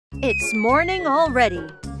It's morning already.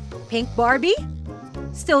 Pink Barbie?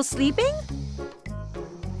 Still sleeping?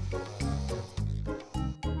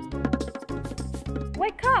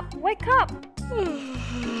 Wake up! Wake up!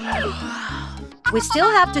 We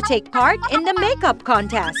still have to take part in the makeup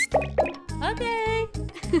contest. Okay.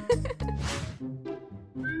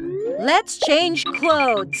 Let's change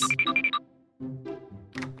clothes.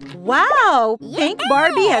 Wow! Pink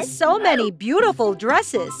Barbie has so many beautiful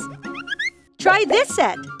dresses. Try this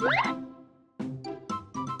set.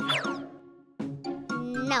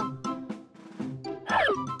 No.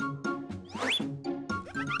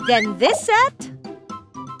 Then this set.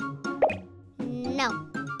 No.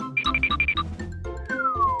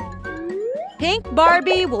 Pink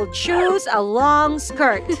Barbie will choose a long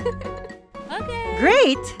skirt. Okay.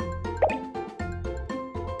 Great!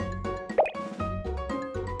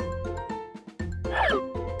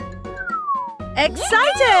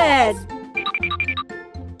 Excited!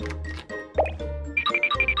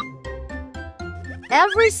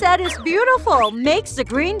 Every set is beautiful. Makes the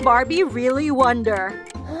green Barbie really wonder.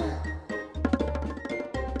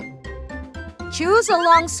 Choose a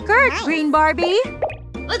long skirt, Nice. green Barbie.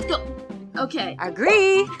 Let's go. Okay.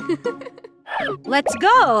 Agree. Let's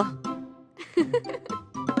go.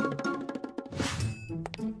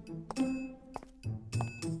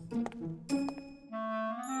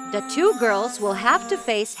 The two girls will have to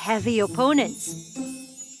face heavy opponents.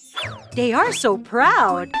 They are so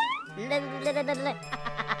proud.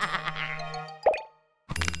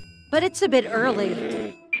 But it's a bit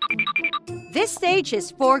early. This stage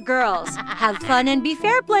is for girls. Have fun and be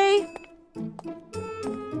fair play.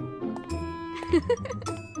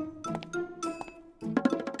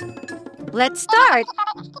 Let's start.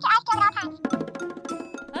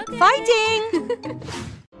 Okay. Fighting!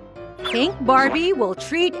 Pink Barbie will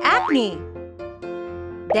treat acne.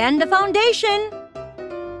 Then the foundation.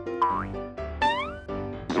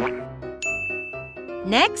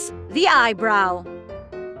 Next, the eyebrow.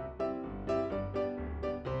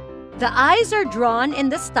 The eyes are drawn in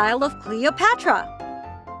the style of Cleopatra.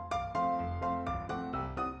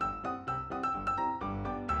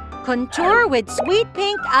 Contour with sweet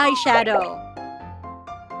pink eyeshadow.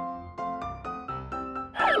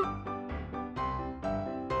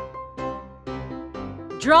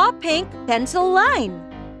 Draw pink pencil line.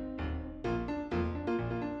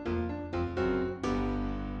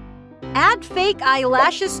 Add fake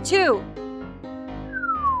eyelashes too.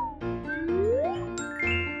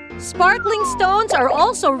 Sparkling stones are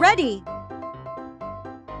also ready.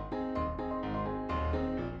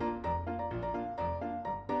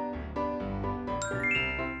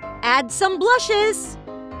 Add some blushes.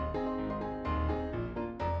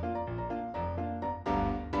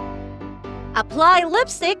 Apply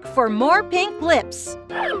lipstick for more pink lips.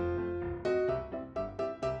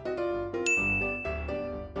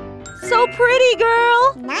 So pretty,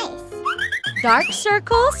 girl! Nice. Dark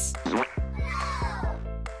circles?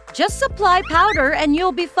 Just apply powder and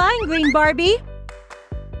you'll be fine, green Barbie.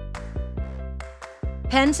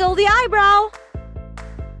 Pencil the eyebrow.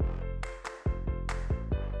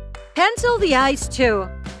 Pencil the eyes too.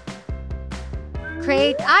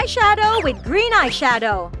 Create eyeshadow with green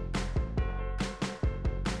eyeshadow.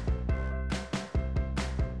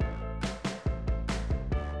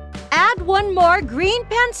 Add one more green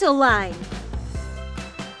pencil line.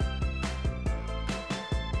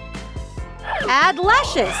 Add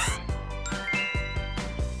lashes.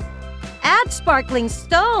 Add sparkling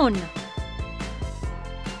stone.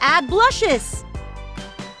 Add blushes.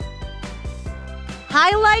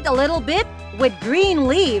 Highlight a little bit with green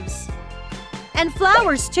leaves. And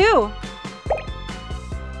flowers too.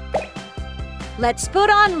 Let's put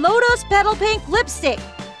on Lotus Petal Pink lipstick.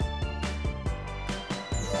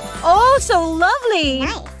 Oh, so lovely!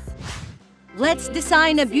 Nice. Let's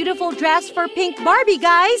design a beautiful dress for Pink Barbie,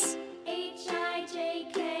 guys.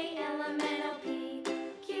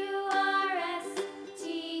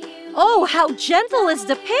 Oh, how gentle is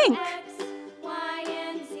the pink!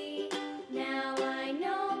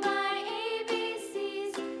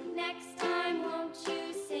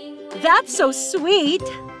 That's so sweet!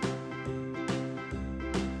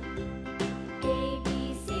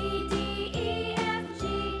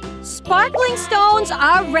 Sparkling stones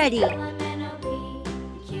are ready.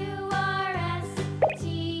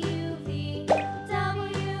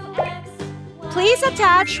 Please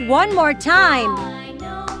attach one more time.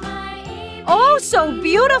 Oh, so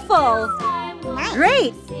beautiful! Nice.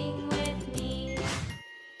 Great!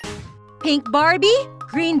 Pink Barbie,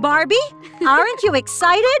 green Barbie, aren't you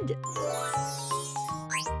excited?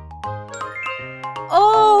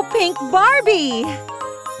 Oh, Pink Barbie!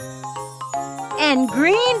 And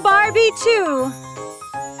green Barbie, too.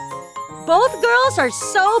 Both girls are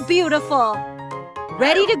so beautiful.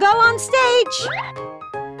 Ready to go on stage?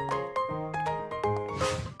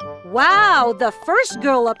 Wow, the first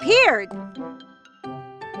girl appeared.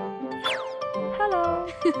 Hello.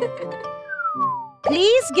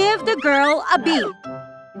 Please give the girl a B.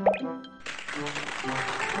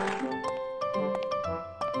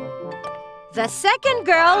 The second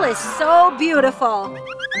girl is so beautiful.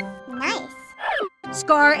 Nice.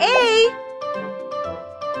 Score A.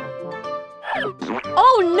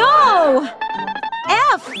 Oh no!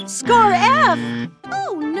 F! Score F!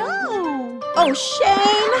 Oh no! Oh,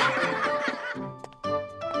 shame!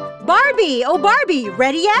 Barbie! Oh, Barbie,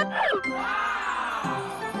 ready yet?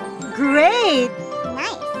 Great!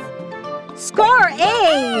 Nice. Score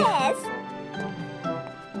A! Yes.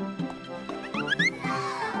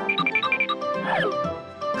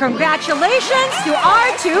 Congratulations to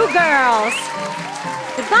our two girls!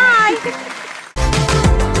 Goodbye!